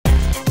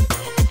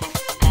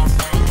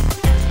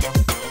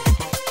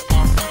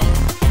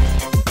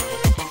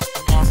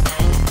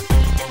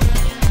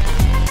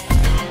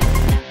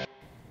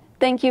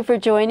thank you for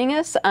joining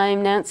us.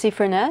 I'm Nancy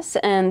Furness,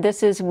 and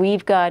this is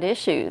We've Got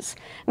Issues.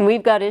 And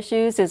We've Got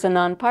Issues is a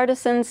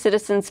nonpartisan,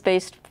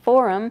 citizens-based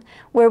forum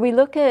where we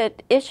look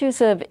at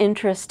issues of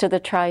interest to the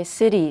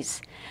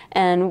Tri-Cities.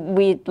 And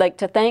we'd like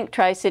to thank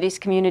Tri-Cities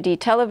Community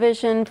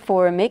Television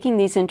for making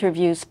these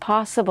interviews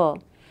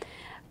possible.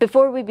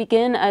 Before we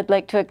begin, I'd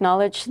like to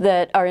acknowledge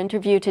that our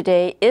interview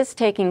today is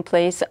taking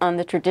place on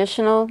the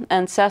traditional,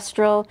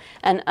 ancestral,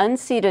 and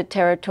unceded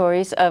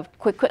territories of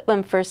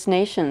Coquitlam First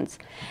Nations.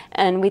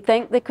 And we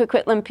thank the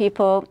Coquitlam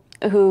people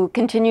who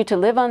continue to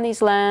live on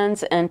these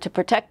lands and to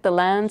protect the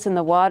lands and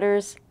the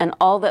waters and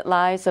all that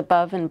lies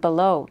above and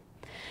below.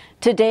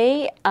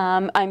 Today,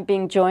 I'm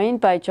being joined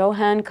by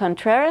Johann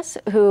Contreras,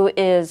 who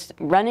is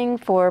running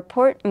for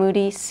Port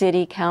Moody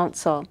City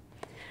Council.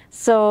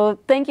 So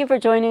thank you for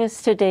joining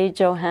us today,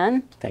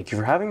 Johann. Thank you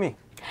for having me.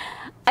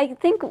 I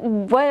think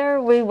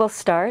where we will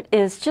start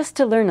is just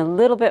to learn a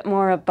little bit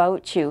more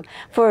about you.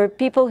 For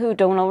people who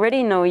don't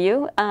already know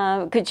you,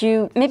 could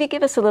you maybe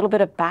give us a little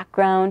bit of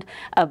background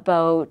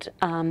about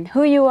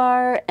who you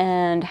are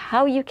and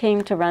how you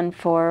came to run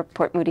for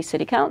Port Moody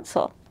City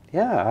Council?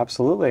 Yeah,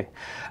 absolutely.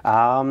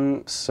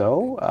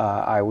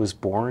 I was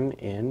born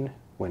in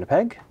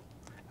Winnipeg.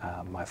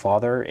 My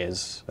father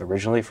is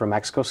originally from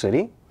Mexico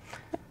City.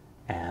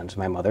 And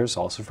my mother's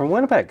also from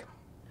Winnipeg.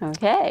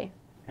 Okay.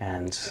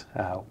 And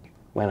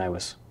when I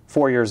was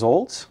 4 years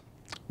old,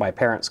 my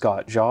parents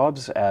got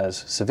jobs as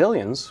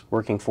civilians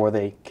working for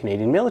the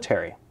Canadian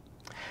military.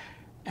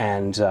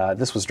 And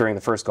this was during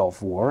the first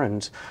Gulf War,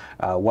 and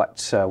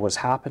what was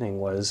happening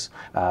was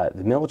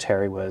the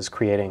military was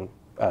creating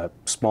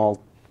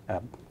small,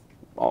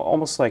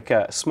 almost like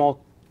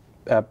small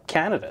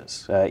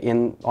Canadas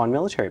on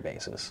military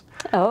bases.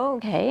 Oh,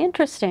 okay,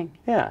 interesting.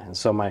 Yeah, and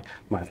so my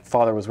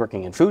father was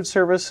working in food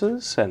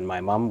services, and my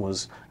mom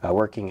was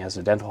working as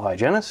a dental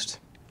hygienist,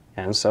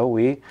 and so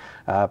we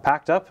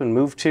packed up and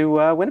moved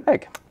to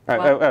Winnipeg.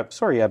 Wow.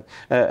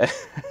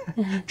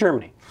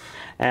 Germany.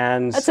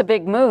 And that's a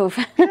big move.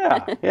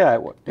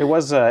 it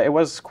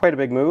was quite a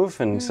big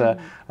move, and a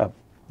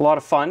lot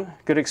of fun,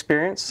 good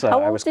experience. How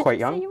old I was quite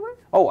young. Say you were?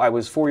 Oh, I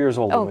was 4 years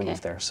old when Okay. we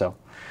moved there. So.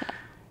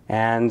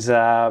 And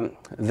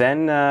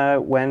then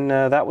when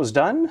that was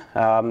done,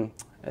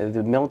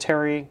 the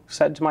military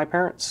said to my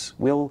parents,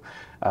 we'll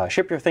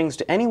ship your things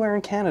to anywhere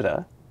in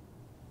Canada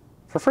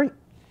for free.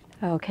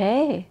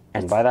 Okay.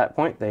 And by that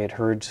point, they had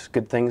heard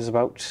good things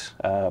about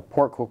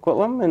Port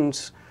Coquitlam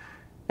and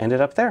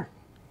ended up there.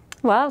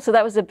 Wow, so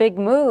that was a big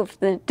move.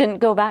 That didn't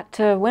go back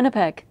to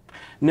Winnipeg.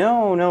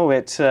 No,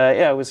 it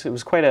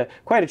was quite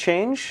a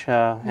change,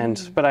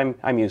 but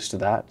I'm used to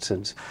that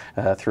and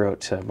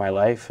throughout my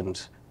life,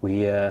 and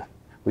we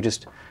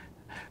just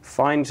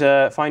find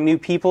new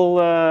people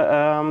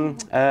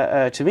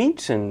to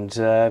meet, and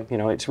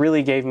it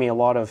really gave me a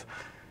lot of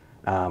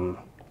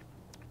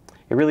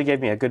it really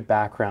gave me a good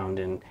background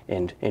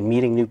in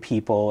meeting new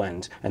people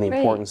and the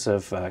importance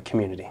of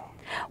community.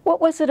 What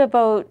was it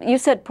about, you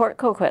said Port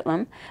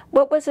Coquitlam,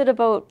 what was it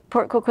about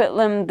Port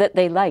Coquitlam that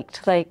they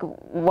liked? Like,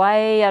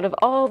 why out of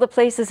all the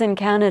places in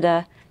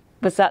Canada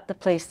was that the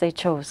place they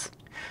chose?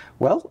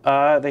 Well,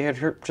 they had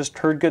just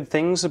heard good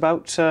things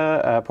about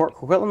Port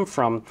Coquitlam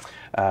from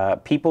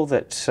people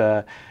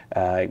that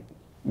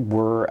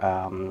were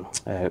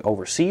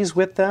overseas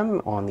with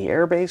them on the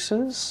air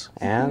bases,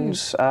 and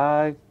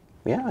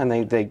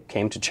they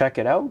came to check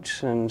it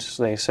out, and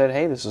they said,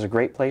 hey, this is a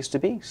great place to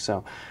be,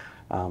 so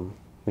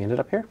we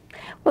ended up here.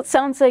 Well, it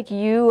sounds like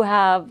you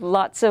have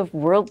lots of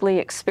worldly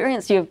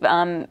experience. You've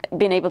been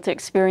able to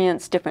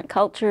experience different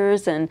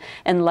cultures and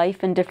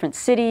life in different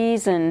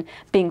cities and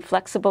being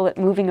flexible at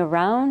moving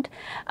around.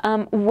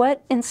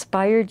 What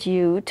inspired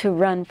you to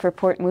run for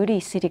Port Moody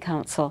City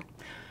Council?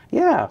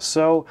 Yeah,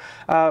 so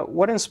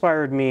what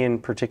inspired me in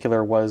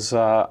particular was,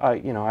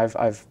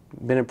 I've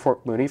been in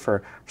Port Moody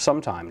for some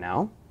time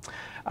now,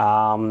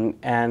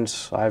 and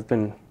I've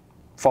been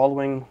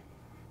following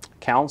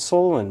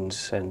council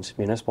and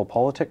municipal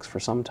politics for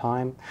some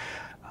time,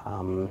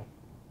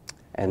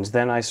 and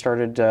then I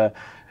started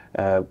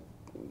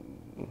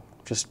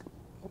just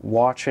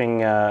watching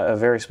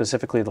very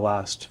specifically the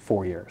last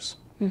 4 years.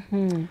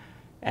 Mm-hmm.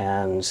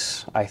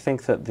 And I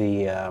think that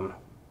the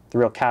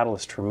real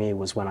catalyst for me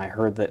was when I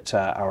heard that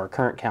our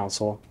current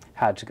council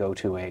had to go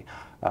to a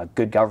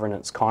good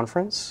governance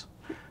conference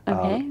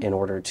in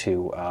order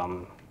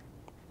to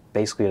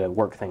basically to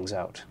work things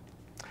out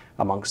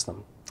amongst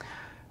them.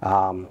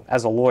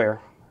 As a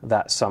lawyer,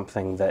 that's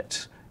something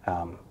that,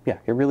 it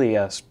really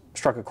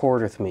struck a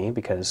chord with me,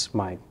 because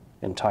my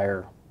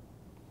entire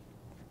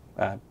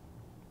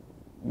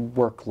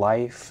work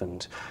life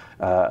and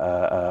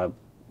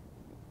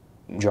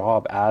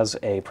job as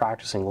a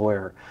practicing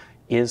lawyer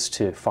is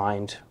to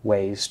find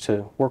ways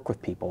to work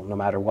with people, no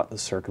matter what the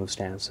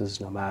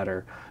circumstances, no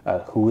matter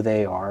who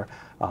they are,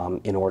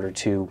 in order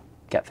to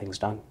get things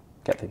done.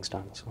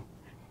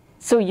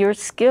 So your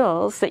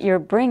skills that you're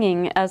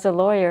bringing as a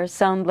lawyer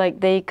sound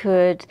like they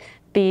could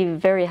be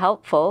very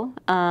helpful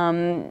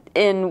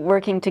in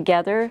working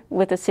together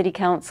with the City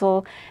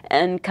Council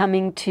and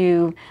coming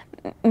to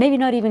maybe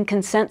not even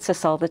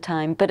consensus all the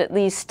time, but at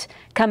least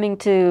coming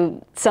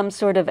to some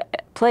sort of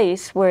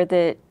place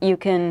where you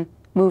can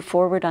move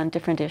forward on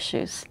different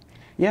issues.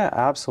 Yeah,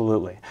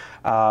 absolutely.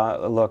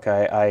 Look,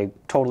 I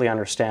totally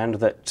understand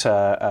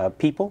that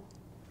people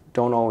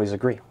don't always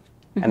agree,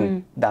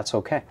 and that's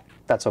okay.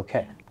 That's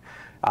okay.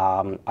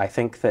 I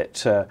think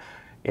that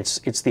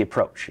it's the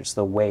approach, it's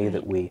the way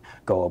that we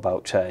go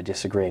about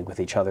disagreeing with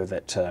each other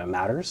that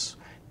matters,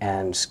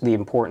 and the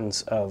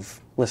importance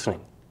of listening.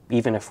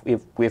 Even if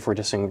we're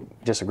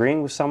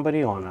disagreeing with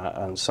somebody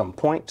on some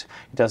point,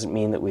 it doesn't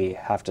mean that we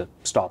have to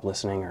stop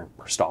listening or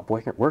stop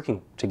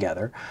working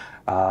together.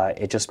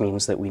 It just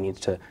means that we need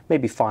to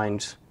maybe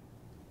find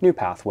new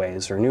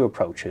pathways or new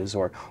approaches,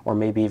 or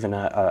maybe even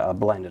a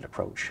blended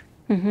approach.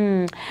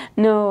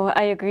 No,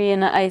 I agree,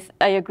 and I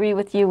agree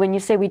with you when you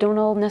say we don't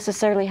all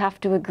necessarily have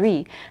to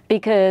agree,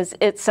 because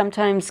it's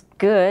sometimes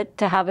good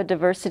to have a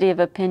diversity of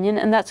opinion,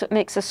 and that's what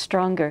makes us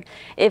stronger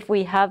if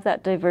we have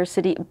that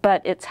diversity,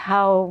 but it's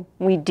how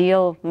we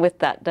deal with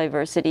that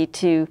diversity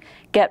to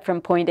get from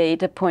point A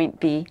to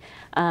point B.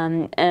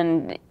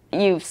 And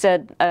you've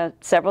said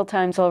several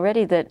times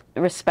already that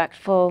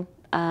respectful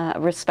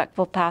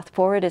path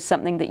forward is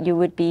something that you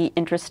would be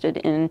interested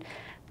in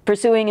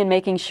pursuing and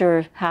making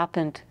sure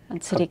happened on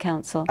City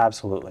Council.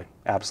 Absolutely,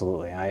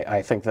 absolutely.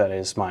 I think that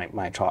is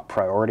my top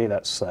priority.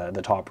 That's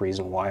the top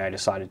reason why I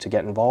decided to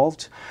get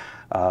involved,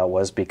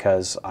 was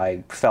because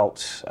I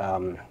felt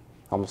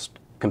almost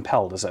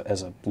compelled as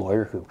a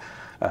lawyer who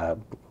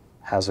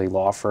has a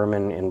law firm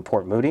in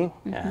Port Moody,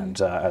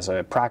 and as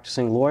a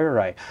practicing lawyer,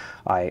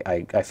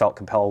 I felt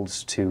compelled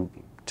to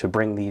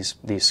bring these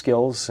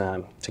skills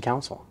to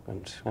council,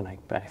 and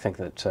I think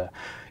that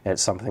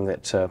it's something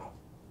that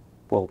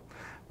will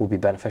be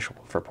beneficial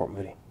for Port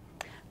Moody.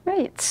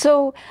 Right.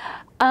 So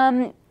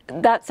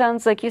that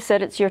sounds like you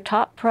said it's your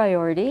top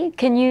priority.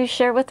 Can you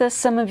share with us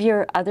some of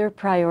your other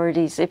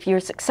priorities? If you're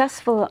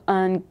successful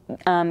on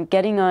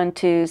getting on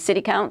to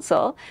City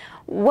Council,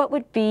 what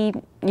would be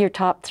your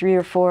top 3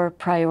 or 4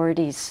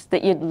 priorities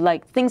that you'd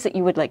like, things that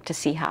you would like to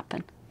see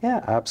happen?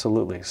 Yeah,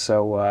 absolutely.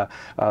 So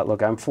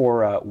look, I'm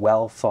for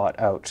well thought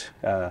out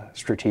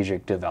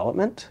strategic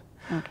development.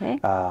 Okay.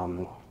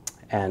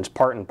 And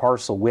part and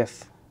parcel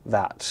with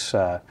that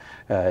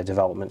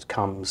development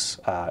comes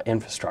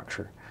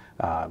infrastructure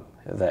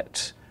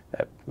that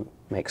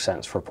makes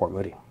sense for Port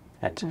Moody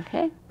and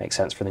makes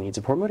sense for the needs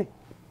of Port Moody.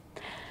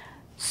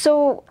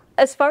 So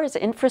as far as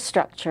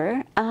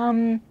infrastructure,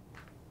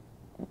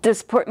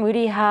 does Port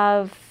Moody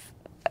have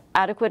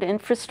adequate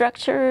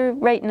infrastructure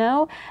right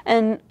now?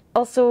 And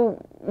also,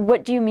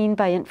 what do you mean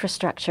by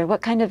infrastructure?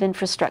 What kind of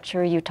infrastructure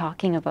are you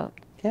talking about?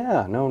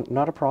 Yeah, no,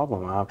 not a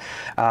problem.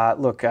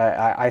 Look,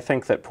 I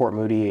think that Port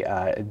Moody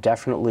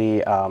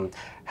definitely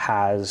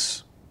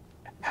has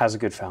a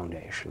good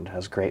foundation,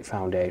 has a great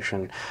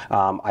foundation.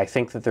 I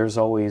think that there's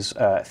always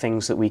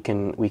things that we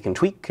can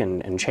tweak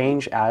and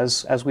change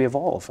as we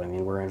evolve. I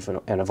mean, we're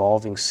an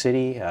evolving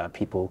city.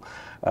 People,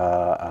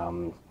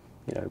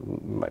 you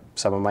know,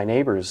 some of my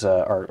neighbors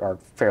are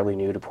fairly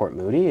new to Port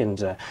Moody,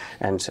 and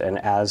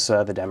as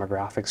the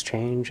demographics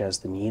change, as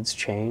the needs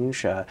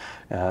change,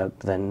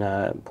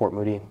 then Port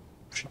Moody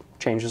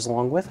changes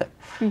along with it.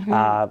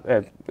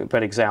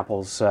 But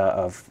examples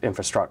of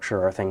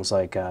infrastructure are things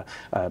like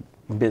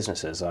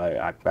businesses.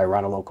 I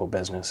run a local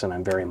business, and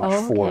I'm very much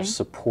for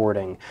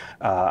supporting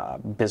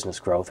business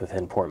growth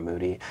within Port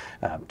Moody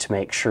to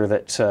make sure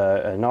that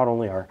not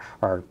only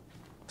our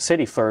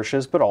city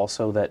flourishes, but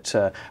also that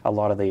a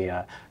lot of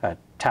the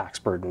tax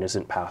burden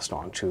isn't passed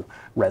on to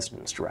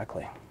residents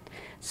directly.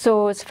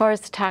 So as far as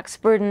the tax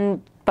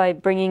burden, by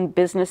bringing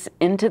business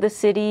into the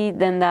city,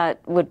 then that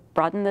would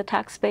broaden the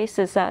tax base?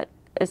 Is that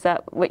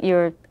what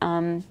you're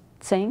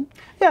saying?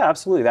 Yeah,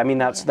 absolutely. I mean,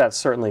 that's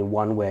certainly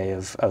one way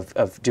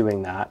of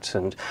doing that,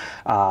 and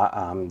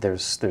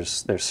there's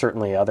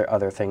certainly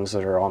other things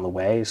that are on the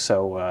way.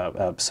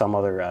 So some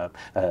other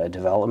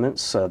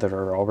developments that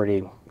are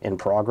already in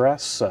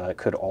progress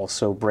could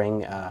also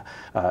bring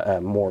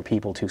more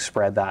people to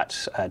spread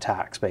that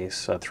tax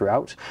base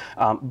throughout.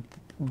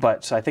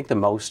 But I think the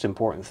most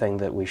important thing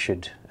that we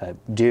should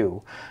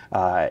do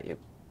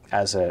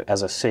as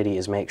a city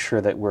is make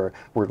sure that we're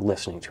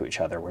listening to each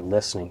other. We're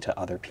listening to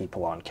other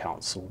people on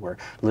council. We're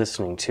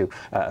listening to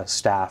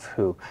staff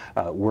who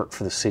work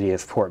for the city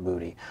of Port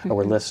Moody.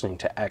 We're listening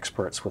to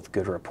experts with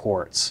good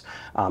reports,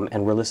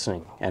 and we're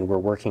listening and we're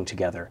working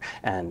together,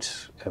 and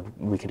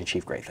we can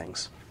achieve great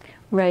things.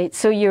 Right.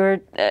 So you're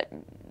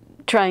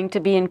trying to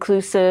be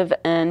inclusive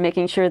and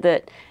making sure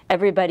that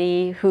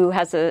everybody who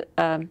has a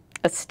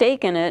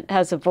stake in it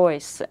has a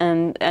voice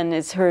and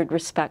is heard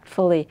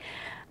respectfully.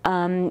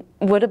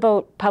 What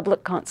about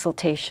public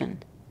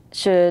consultation?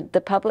 Should the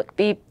public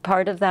be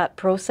part of that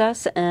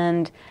process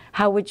and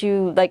how would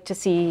you like to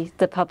see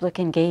the public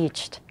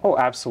engaged? Oh,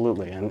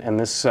 absolutely. And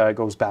this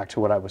goes back to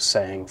what I was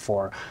saying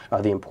for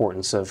the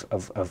importance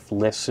of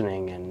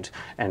listening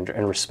and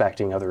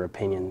respecting other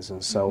opinions.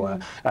 And so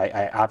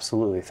I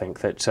absolutely think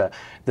that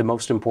the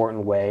most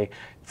important way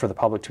for the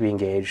public to be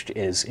engaged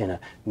is in a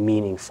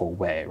meaningful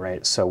way,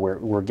 right? So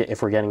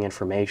if we're getting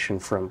information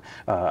from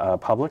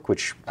public,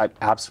 which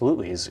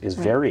absolutely is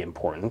very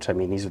important. I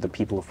mean, these are the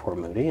people of Port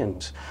Moody,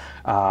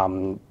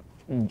 and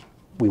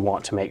we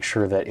want to make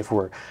sure that if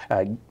we're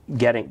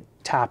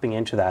tapping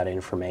into that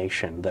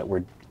information, that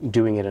we're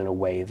doing it in a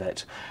way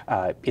that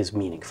is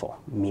meaningful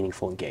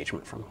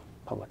engagement from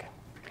public.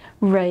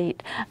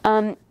 Right.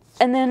 And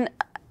then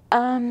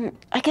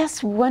I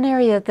guess one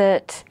area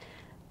that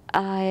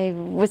I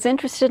was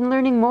interested in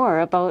learning more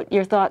about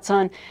your thoughts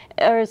on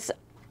is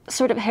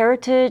sort of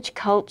heritage,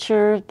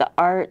 culture, the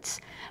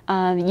arts.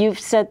 You've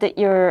said that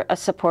you're a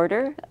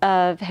supporter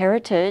of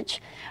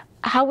heritage.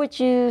 How would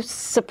you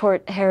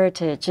support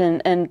heritage,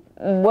 and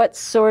what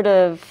sort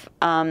of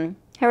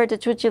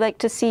heritage would you like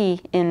to see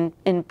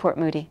in Port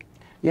Moody?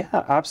 Yeah,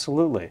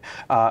 absolutely.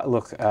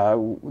 Look, a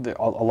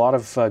lot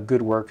of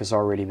good work is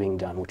already being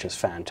done, which is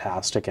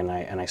fantastic, and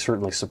I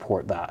certainly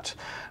support that.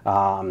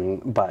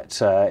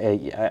 But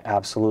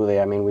absolutely,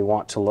 I mean, we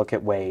want to look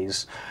at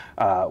ways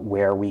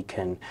where we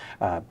can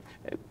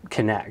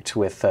connect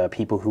with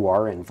people who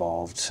are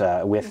involved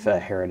with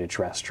heritage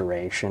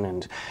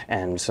restoration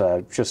and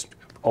just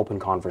open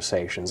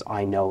conversations.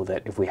 I know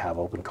that if we have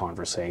open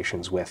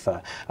conversations with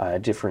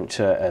different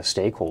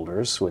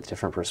stakeholders with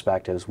different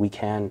perspectives, we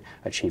can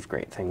achieve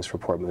great things for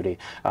Port Moody,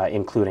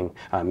 including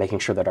making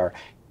sure that our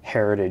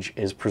heritage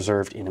is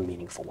preserved in a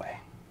meaningful way.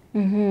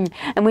 Mm-hmm.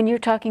 And when you're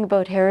talking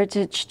about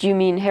heritage, do you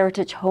mean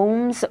heritage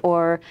homes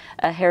or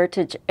a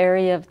heritage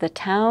area of the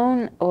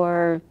town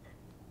or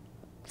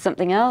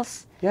something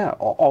else? Yeah,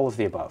 all of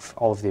the above.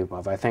 All of the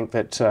above. I think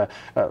that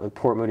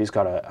Port Moody's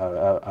got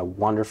a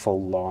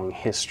wonderful long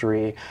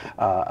history.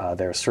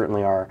 There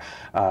certainly are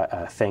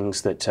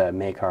things that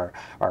make our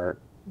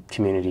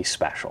community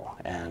special,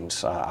 and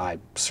I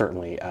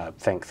certainly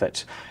think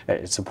that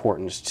it's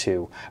important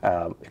to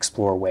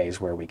explore ways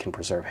where we can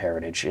preserve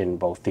heritage in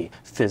both the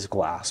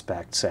physical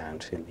aspects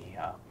and in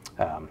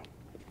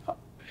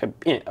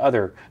the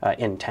other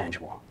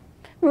intangible.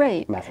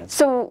 Right. Methods.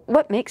 So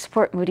what makes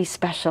Port Moody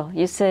special?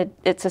 You said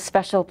it's a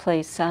special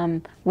place.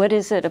 What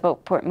is it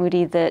about Port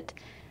Moody that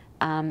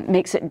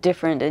makes it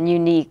different and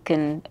unique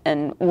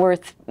and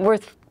worth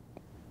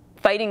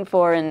fighting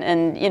for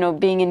and you know,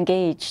 being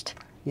engaged?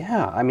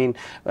 Yeah, I mean,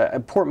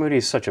 Port Moody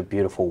is such a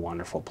beautiful,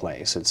 wonderful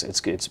place.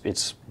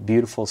 It's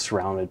beautiful,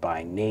 surrounded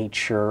by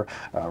nature,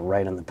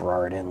 right on the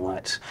Burrard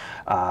Inlet.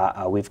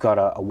 We've got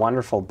a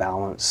wonderful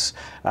balance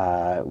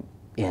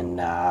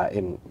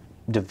in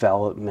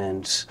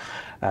development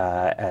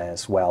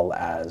as well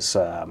as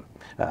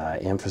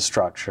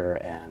infrastructure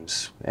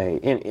and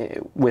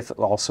with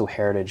also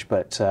heritage.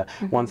 But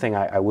one thing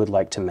I would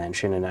like to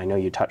mention, and I know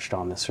you touched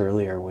on this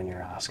earlier when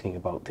you're asking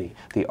about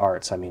the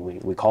arts. I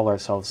mean, we call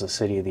ourselves the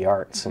City of the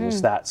Arts, and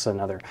that's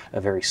a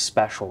very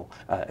special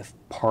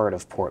part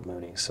of Port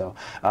Moody. So,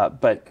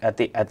 but at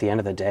the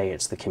end of the day,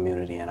 it's the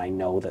community, and I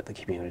know that the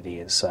community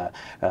is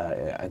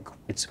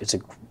it's a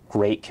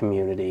great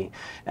community,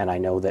 and I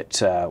know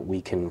that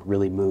we can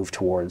really move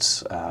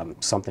towards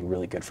something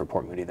really good for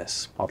Port Moody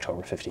this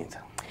October 15th.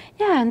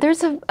 Yeah, and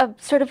there's a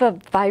sort of a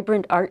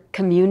vibrant art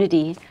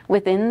community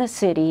within the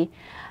city.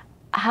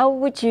 How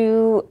would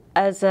you,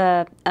 as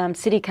a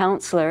city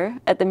councillor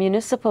at the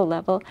municipal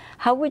level,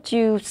 how would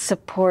you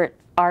support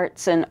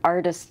arts and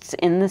artists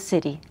in the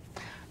city?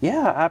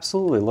 Yeah,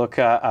 absolutely. Look,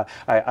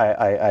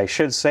 I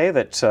should say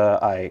that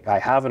I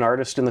have an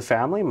artist in the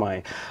family.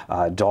 My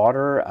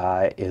daughter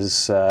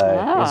is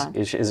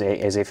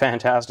a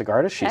fantastic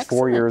artist. She's Excellent.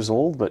 4 years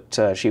old,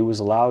 but she was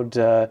allowed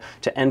to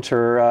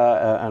enter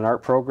an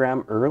art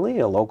program early,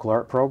 a local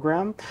art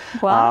program.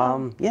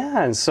 Wow.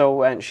 Yeah,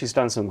 and she's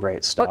done some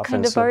great stuff. What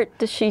kind of art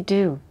does she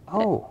do?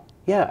 Oh.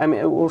 Yeah, I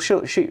mean, well,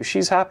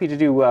 she's happy to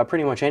do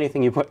pretty much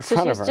anything you put in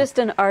front of her. So she's just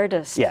an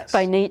artist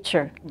by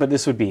nature. But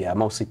this would be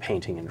mostly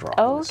painting and drawing.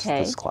 Oh, okay.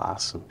 This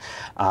class.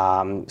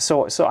 And,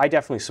 so I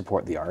definitely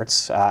support the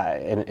arts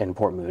in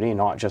Port Moody,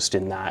 not just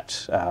in that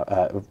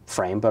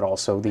frame, but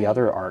also the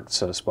other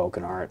arts,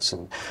 spoken arts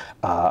and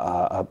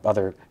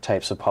other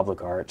types of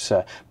public art.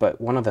 But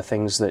one of the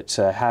things that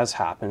has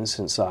happened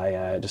since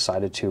I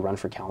decided to run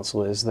for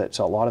council is that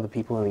a lot of the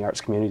people in the arts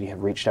community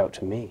have reached out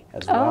to me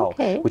as well,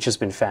 which has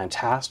been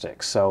fantastic.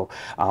 So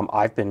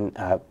I've been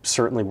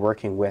certainly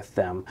working with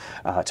them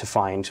to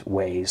find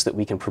ways that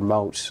we can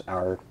promote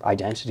our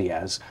identity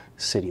as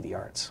City of the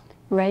Arts.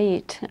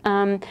 Right.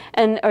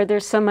 And are there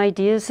some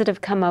ideas that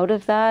have come out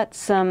of that?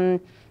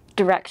 Some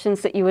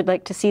directions that you would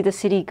like to see the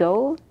city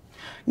go?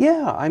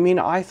 Yeah, I mean,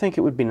 I think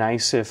it would be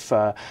nice if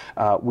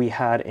we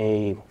had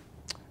a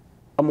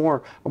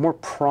more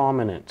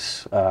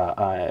prominent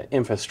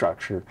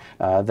infrastructure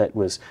that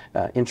was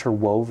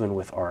interwoven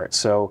with art.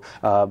 So,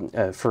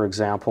 for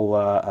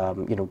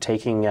example, you know,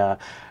 taking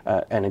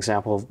an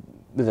example of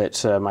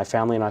my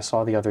family and I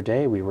saw the other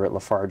day. We were at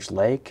Lafarge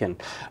Lake,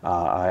 and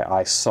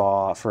I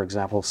saw, for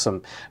example,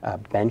 some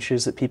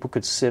benches that people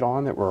could sit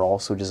on that were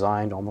also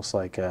designed almost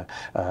like a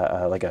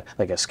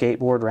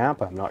skateboard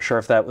ramp. I'm not sure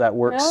if that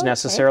works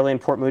necessarily in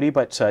Port Moody,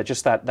 but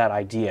just that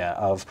idea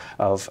of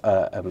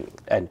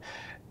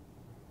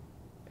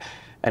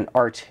an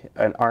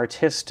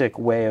artistic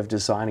way of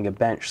designing a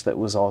bench that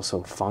was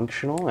also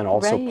functional and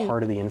also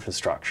part of the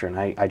infrastructure. And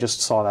I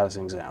just saw that as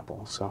an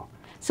example.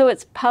 So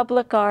it's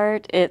public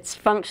art, it's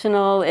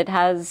functional, it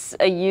has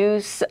a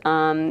use,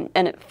 and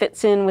it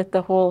fits in with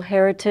the whole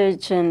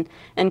heritage and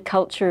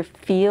culture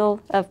feel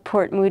of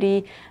Port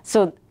Moody.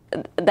 So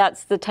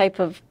that's the type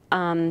of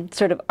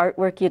sort of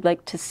artwork you'd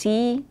like to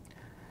see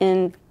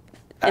in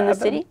the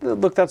city?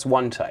 Look, that's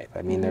one type.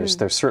 I mean, there's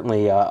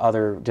certainly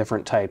other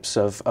different types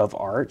of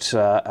art.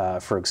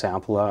 For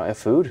example,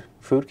 food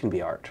can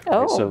be art.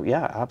 Oh. Right? So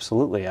yeah,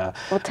 absolutely.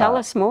 Well, tell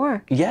us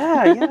more.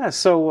 Yeah.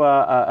 So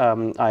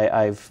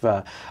I've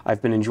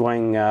been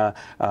enjoying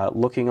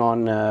looking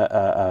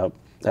on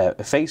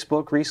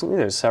Facebook recently.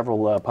 There's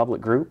several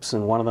public groups,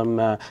 and one of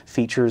them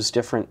features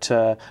different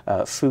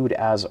food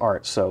as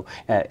art. So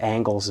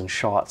angles and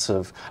shots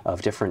of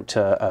different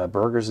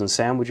burgers and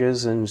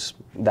sandwiches, and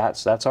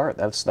that's art.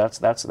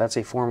 That's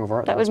a form of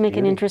art. That would make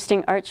an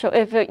interesting art show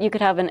if you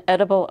could have an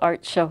edible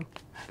art show.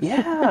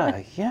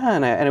 Yeah,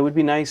 and it would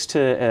be nice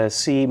to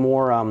see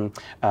more,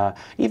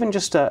 even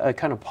just a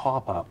kind of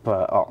pop-up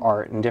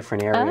art in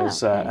different areas.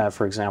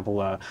 For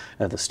example,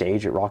 the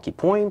stage at Rocky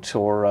Point,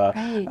 or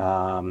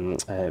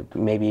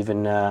maybe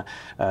even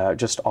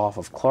just off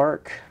of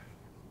Clark.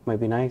 Might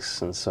be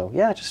nice. And so,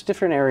 yeah, just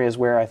different areas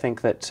where I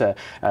think that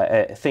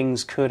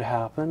things could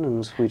happen,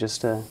 and we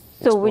just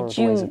so would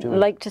you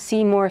like to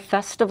see more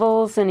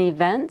festivals and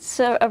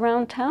events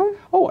around town?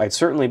 Oh, I'd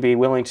certainly be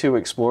willing to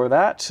explore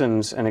that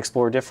and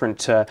explore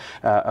different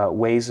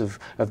ways of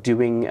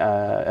doing,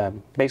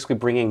 basically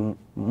bringing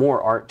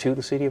more art to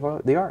the City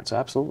of the Arts,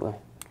 absolutely.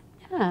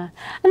 Yeah.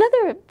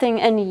 Another thing,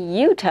 and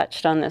you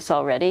touched on this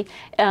already,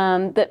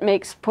 that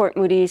makes Port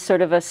Moody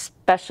sort of a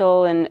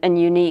special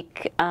and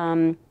unique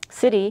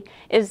city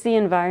is the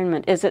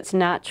environment, is its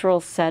natural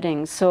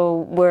setting.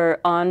 So we're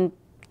on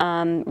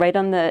right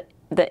on the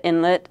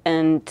inlet,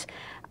 and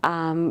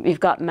you've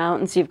got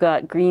mountains, you've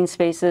got green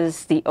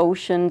spaces, the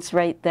ocean's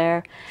right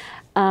there.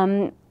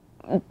 Is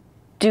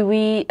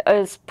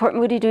Port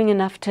Moody doing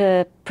enough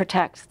to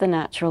protect the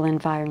natural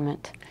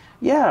environment?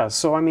 Yeah,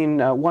 so I mean,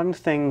 one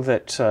thing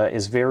that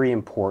is very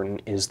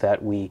important is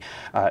that we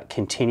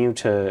continue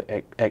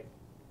to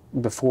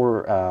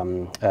before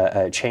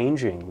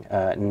changing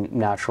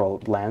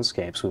natural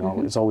landscapes,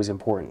 it's always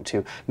important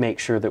to make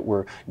sure that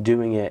we're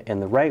doing it in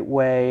the right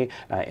way,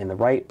 in the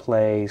right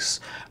place,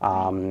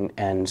 and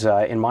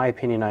in my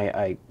opinion,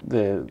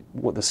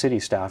 the city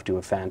staff do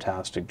a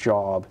fantastic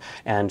job,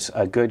 and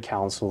a good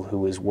council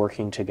who is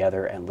working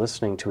together and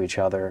listening to each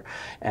other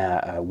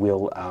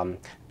will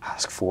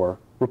ask for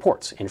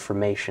reports,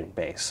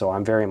 information-based. So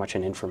I'm very much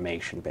an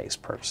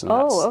information-based person.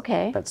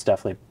 That's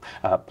definitely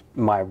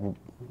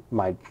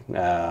my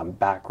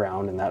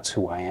background, and that's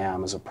who I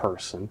am as a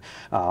person,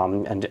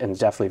 and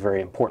definitely a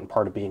very important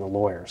part of being a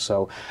lawyer.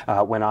 So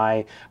when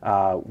I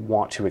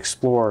want to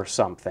explore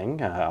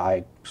something,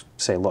 I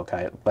say, look,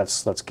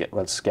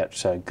 let's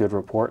get good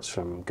reports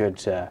from good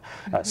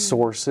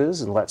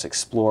sources, and let's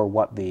explore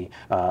what the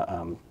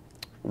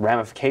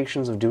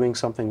ramifications of doing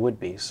something would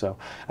be. So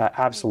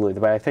absolutely,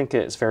 but I think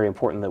it's very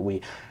important that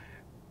we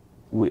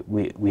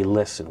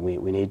listen.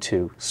 We need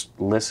to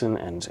listen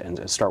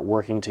and start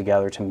working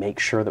together to make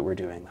sure that we're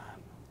doing that.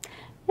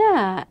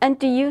 Yeah, and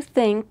do you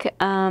think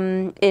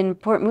in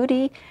Port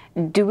Moody,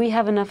 do we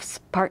have enough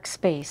park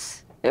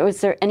space?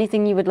 Is there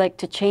anything you would like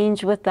to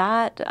change with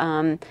that?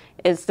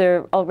 Is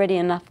there already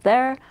enough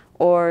there,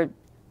 or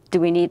do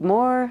we need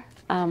more?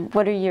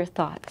 What are your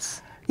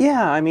thoughts?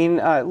 Yeah, I mean,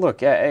 look,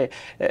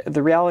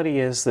 the reality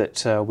is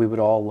that we would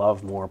all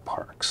love more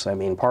parks. I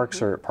mean,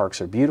 parks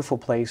are beautiful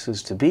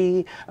places to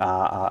be.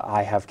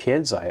 I have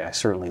kids. I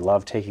certainly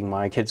love taking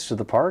my kids to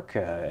the park.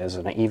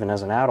 Even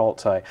as an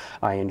adult,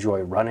 I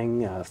enjoy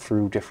running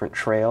through different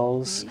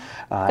trails.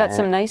 Got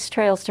some nice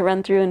trails to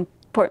run through in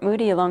Port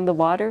Moody along the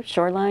water,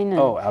 shoreline.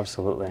 Oh,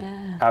 absolutely.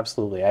 Yeah.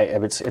 Absolutely.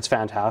 It's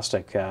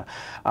fantastic.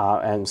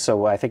 And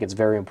so I think it's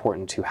very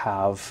important to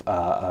have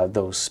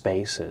those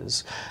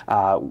spaces.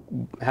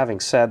 Having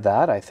said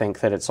that, I think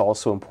that it's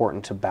also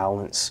important to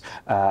balance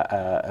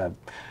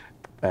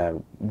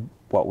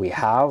what we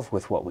have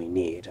with what we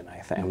need,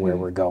 and where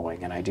we're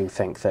going. And I do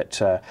think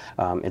that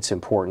it's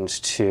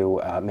important to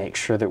make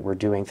sure that we're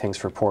doing things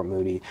for Port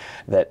Moody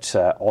that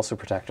also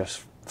protect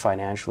us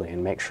financially,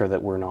 and make sure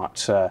that we're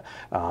not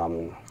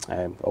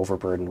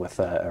overburdened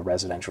with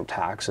residential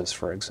taxes,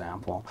 for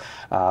example.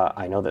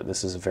 I know that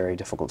this is a very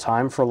difficult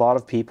time for a lot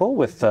of people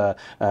with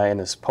in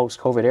this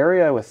post-COVID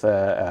area with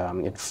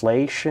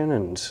inflation,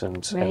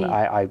 and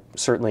I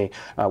certainly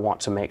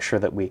want to make sure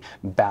that we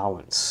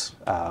balance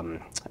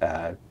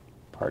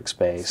park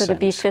space. So to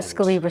be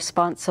fiscally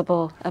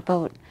responsible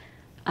about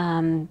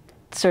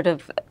sort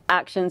of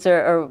actions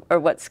or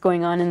what's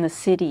going on in the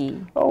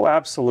city? Oh,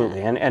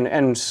 absolutely.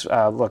 And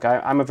look,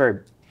 I'm a very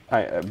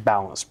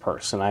balanced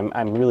person.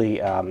 I'm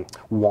really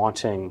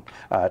wanting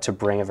to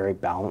bring a very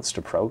balanced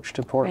approach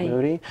to Port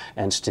Moody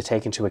and to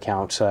take into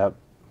account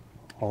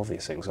all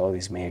these things, all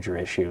these major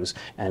issues,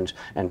 and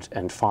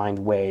find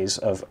ways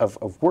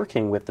of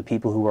working with the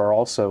people who are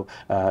also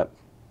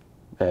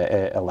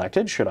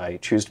elected. Should I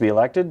choose to be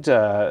elected,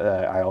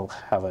 I'll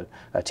have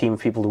a team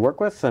of people to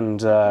work with, and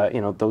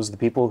those are the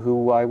people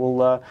who I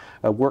will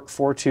work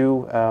for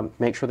to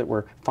make sure that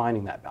we're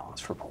finding that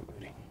balance for Port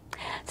Moody.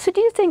 So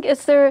do you think,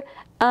 is there,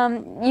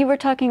 you were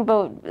talking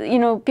about,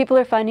 people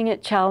are finding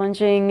it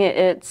challenging,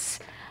 it's,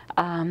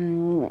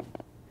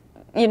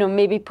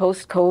 maybe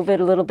post-COVID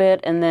a little bit,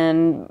 and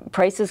then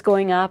prices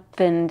going up,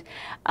 and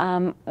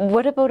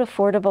what about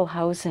affordable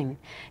housing?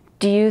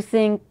 Do you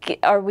think,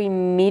 are we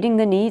meeting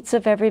the needs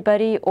of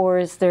everybody, or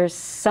is there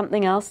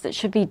something else that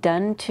should be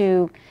done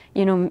to,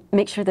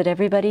 make sure that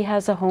everybody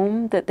has a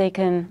home that they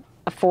can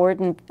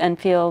afford and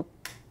feel,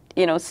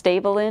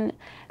 stable in?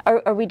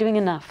 Are we doing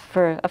enough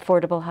for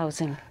affordable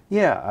housing?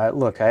 Yeah,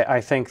 look,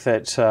 I think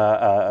that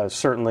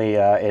certainly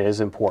it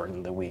is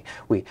important that we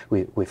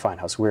find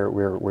house.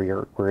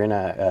 We're in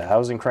a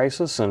housing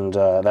crisis, and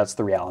that's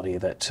the reality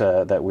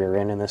that we're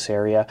in this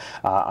area.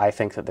 I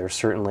think that there's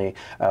certainly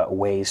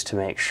ways to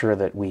make sure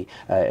that we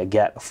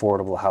get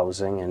affordable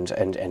housing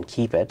and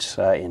keep it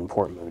in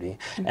Port Moody.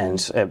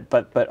 And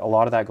but a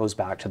lot of that goes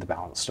back to the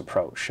balanced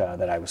approach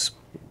that I was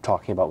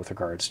talking about with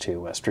regards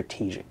to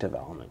strategic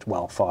development,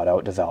 well thought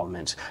out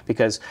development,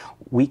 because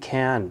we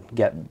can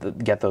get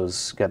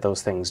those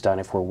things done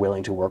if we're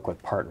willing to work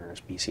with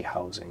partners, BC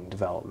Housing,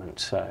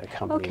 development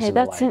companies. Okay, and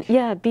that's the like.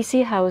 yeah,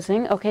 BC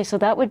Housing. Okay, so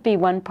that would be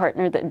one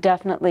partner that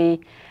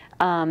definitely.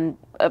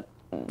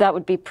 That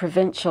would be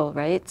provincial,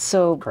 right?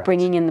 So Correct.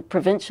 Bringing in the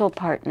provincial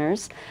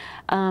partners.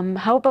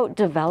 How about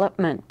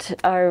development?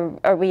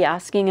 Are we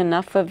asking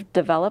enough of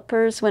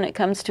developers when it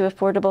comes to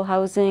affordable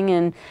housing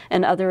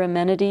and other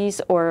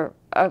amenities, or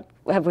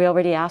have we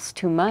already asked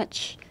too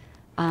much?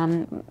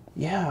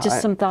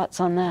 Just some thoughts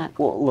on that.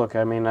 Well, look,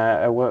 I mean,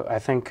 I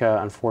think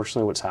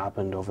unfortunately what's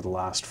happened over the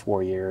last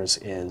 4 years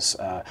is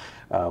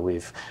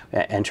we've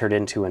entered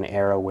into an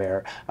era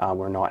where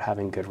we're not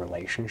having good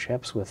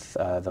relationships with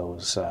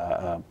those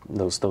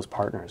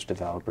partners,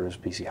 developers,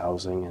 BC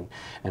Housing,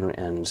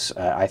 and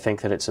I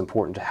think that it's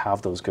important to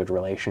have those good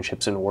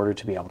relationships in order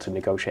to be able to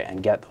negotiate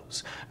and get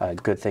those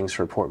good things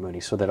for Port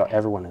Moody, so that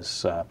everyone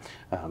is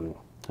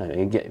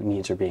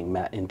needs are being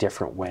met in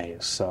different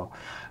ways. So.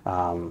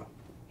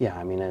 Yeah,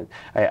 I mean,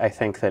 I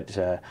think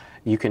that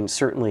you can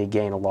certainly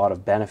gain a lot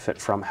of benefit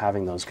from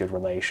having those good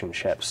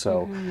relationships.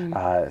 So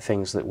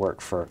things that work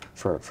for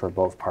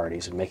both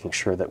parties, and making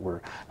sure that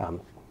we're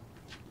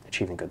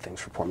achieving good things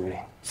for Port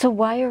Moody. So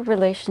why are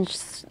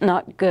relationships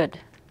not good,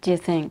 do you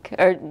think?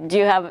 Or do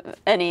you have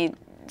any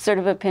sort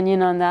of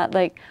opinion on that?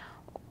 Like,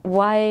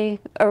 why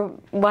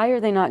are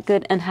they not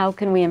good, and how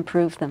can we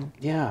improve them?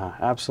 Yeah,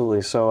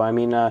 absolutely. So I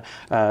mean,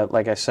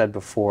 like I said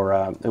before,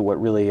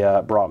 what really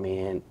brought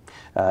me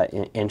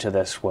into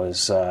this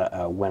was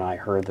when I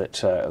heard that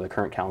the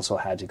current council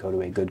had to go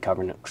to a good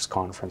governance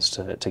conference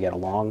to get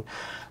along.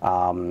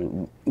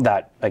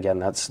 That again,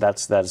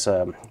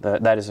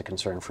 that is a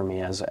concern for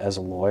me as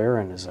a lawyer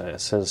and as a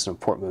citizen of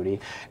Port Moody.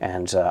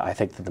 And I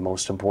think that the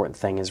most important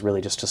thing is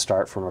really just to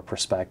start from a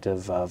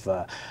perspective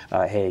of,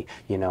 hey,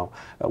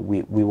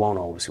 we won't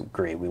always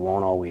agree, we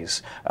won't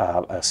always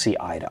see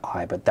eye to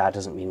eye, but that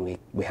doesn't mean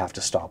we have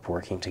to stop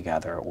working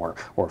together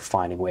or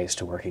finding ways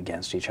to work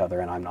against each other.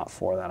 And I'm not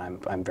for that.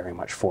 I'm very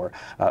much for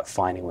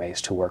finding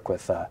ways to work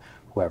with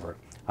whoever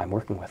I'm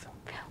working with.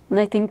 And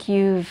I think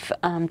you've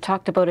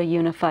talked about a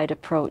unified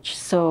approach.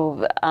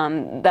 So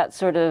that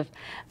sort of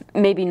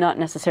maybe not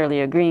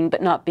necessarily agreeing,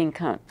 but not being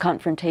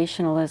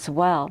confrontational as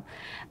well.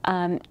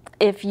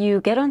 If you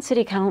get on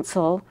City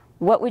Council,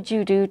 what would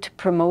you do to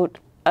promote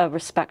a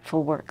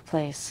respectful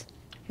workplace?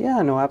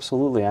 Yeah, no,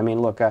 absolutely. I mean,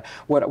 look,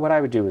 what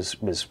I would do is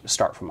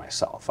start from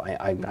myself.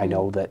 I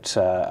know that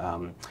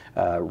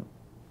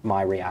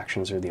my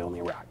reactions are the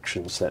only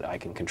reactions that I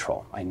can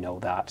control. I know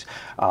that.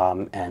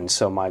 And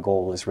so my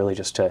goal is really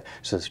just to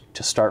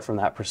start from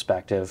that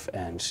perspective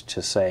and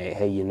to say,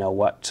 hey, you know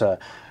what,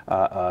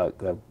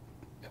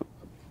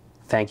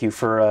 thank you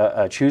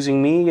for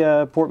choosing me,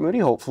 Port Moody,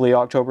 hopefully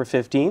October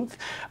 15th.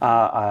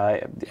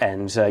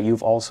 And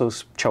you've also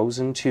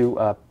chosen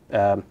to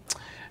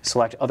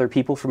select other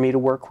people for me to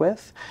work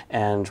with.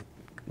 And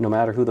no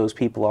matter who those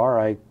people are,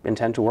 I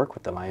intend to work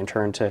with them. I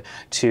intend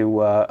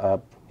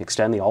to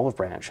extend the olive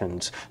branch,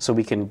 and so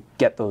we can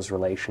get those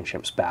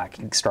relationships back,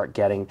 start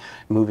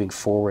moving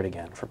forward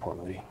again for Port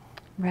Moody.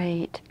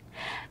 Right.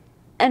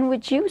 And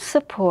would you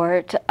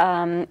support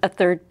a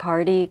third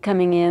party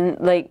coming in,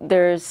 like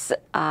there's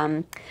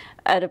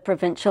at a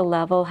provincial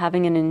level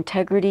having an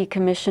integrity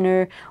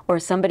commissioner or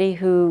somebody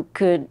who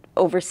could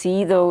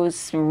oversee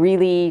those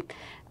really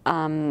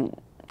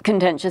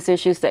contentious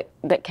issues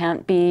that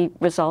can't be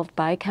resolved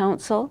by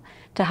council,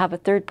 to have a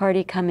third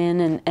party come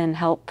in and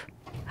help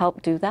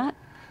do that?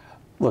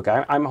 Look,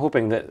 I'm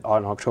hoping that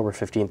on October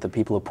 15th, the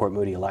people of Port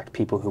Moody elect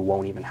people who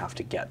won't even have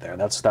to get there.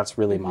 That's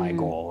really my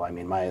goal. I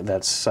mean,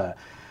 that's you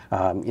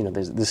know,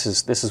 this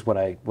is what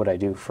I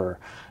do for.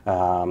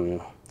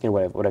 You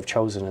know, what I've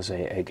chosen as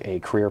a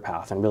career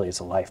path, and really it's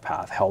a life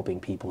path, helping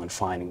people and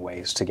finding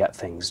ways to get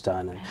things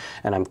done.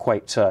 And I'm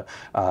quite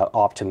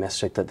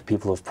optimistic that the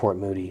people of Port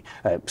Moody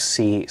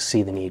see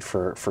the need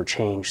for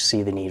change,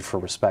 see the need for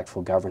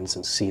respectful governance,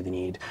 and see the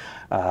need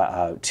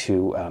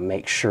to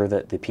make sure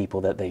that the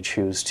people that they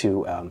choose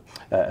to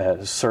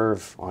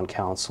serve on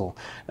council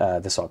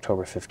this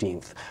October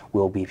 15th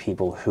will be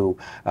people who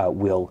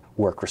will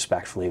work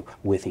respectfully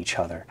with each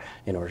other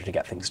in order to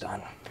get things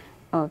done.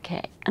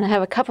 Okay, and I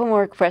have a couple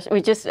more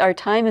questions. Our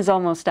time is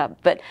almost up,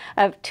 but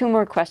I have two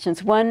more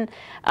questions. One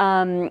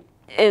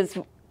is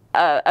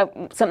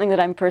something that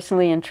I'm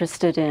personally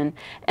interested in,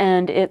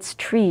 and it's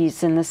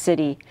trees in the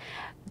city.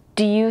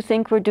 Do you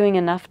think we're doing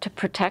enough to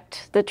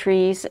protect the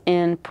trees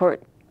in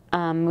Port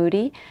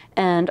Moody?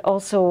 And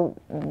also,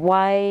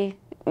 why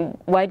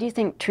do you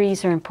think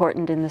trees are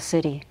important in the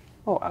city?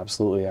 Oh,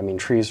 absolutely. I mean,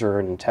 trees are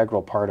an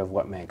integral part of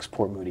what makes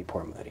Port Moody,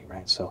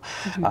 right? So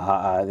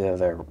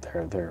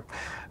they're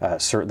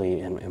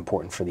certainly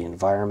important for the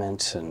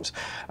environment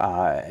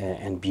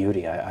and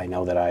beauty. I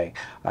know that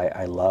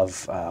I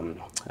love.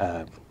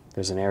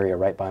 There's an area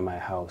right by my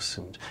house,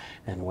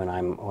 and when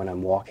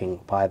I'm walking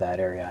by that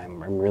area,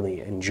 I'm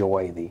really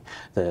enjoy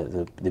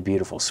the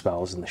beautiful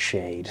spells in the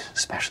shade,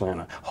 especially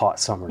on a hot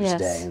summer's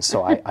day. And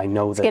so I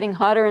know it's that getting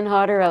hotter and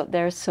hotter out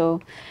there.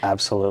 So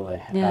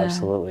absolutely,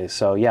 absolutely.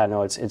 So yeah,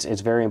 no,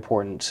 it's very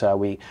important.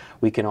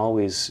 We can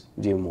always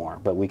do more,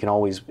 but we can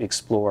always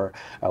explore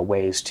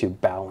ways to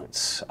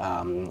balance.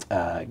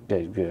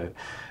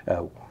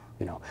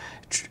 You know,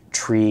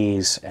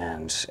 trees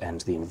and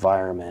the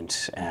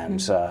environment and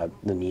the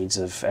needs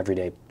of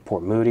everyday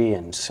Port Moody,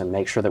 and to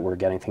make sure that we're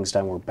getting things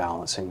done, we're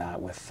balancing that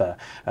with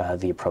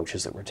the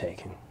approaches that we're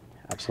taking.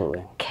 Absolutely.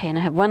 Okay, and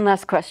I have one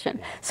last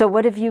question. So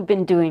what have you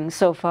been doing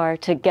so far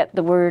to get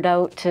the word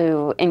out,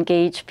 to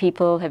engage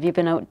people? Have you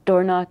been out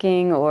door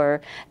knocking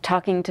or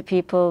talking to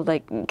people?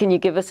 Like, can you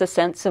give us a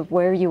sense of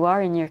where you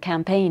are in your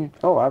campaign?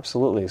 Oh,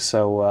 absolutely.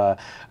 So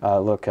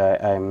look,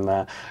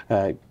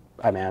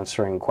 I'm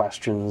answering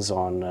questions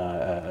on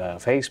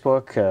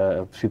Facebook.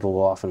 People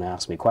will often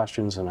ask me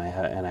questions, and I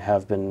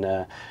have been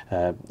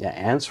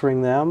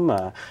answering them.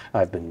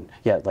 I've been,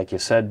 like you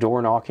said,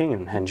 door knocking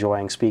and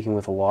enjoying speaking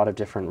with a lot of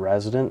different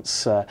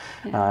residents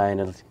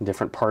in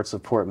different parts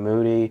of Port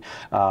Moody.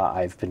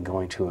 I've been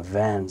going to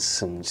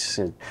events and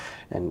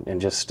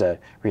just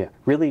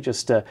really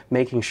just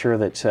making sure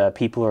that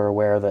people are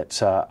aware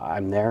that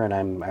I'm there and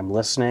I'm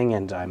listening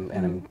and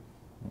I'm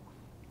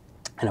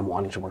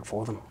wanting to work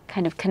for them.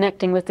 Kind of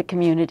connecting with the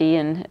community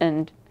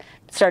and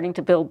starting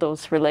to build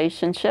those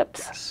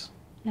relationships. Yes.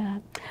 Yeah.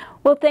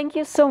 Well, thank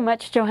you so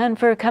much, Johann,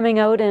 for coming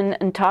out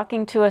and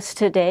talking to us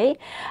today.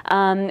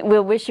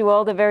 We'll wish you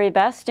all the very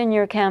best in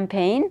your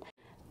campaign.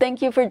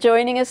 Thank you for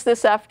joining us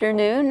this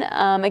afternoon.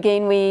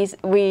 Again,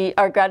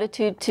 our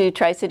gratitude to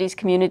Tri-Cities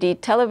Community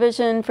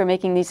Television for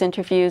making these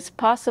interviews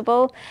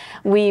possible.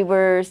 We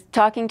were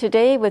talking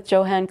today with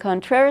Johann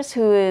Contreras,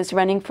 who is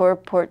running for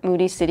Port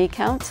Moody City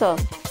Council.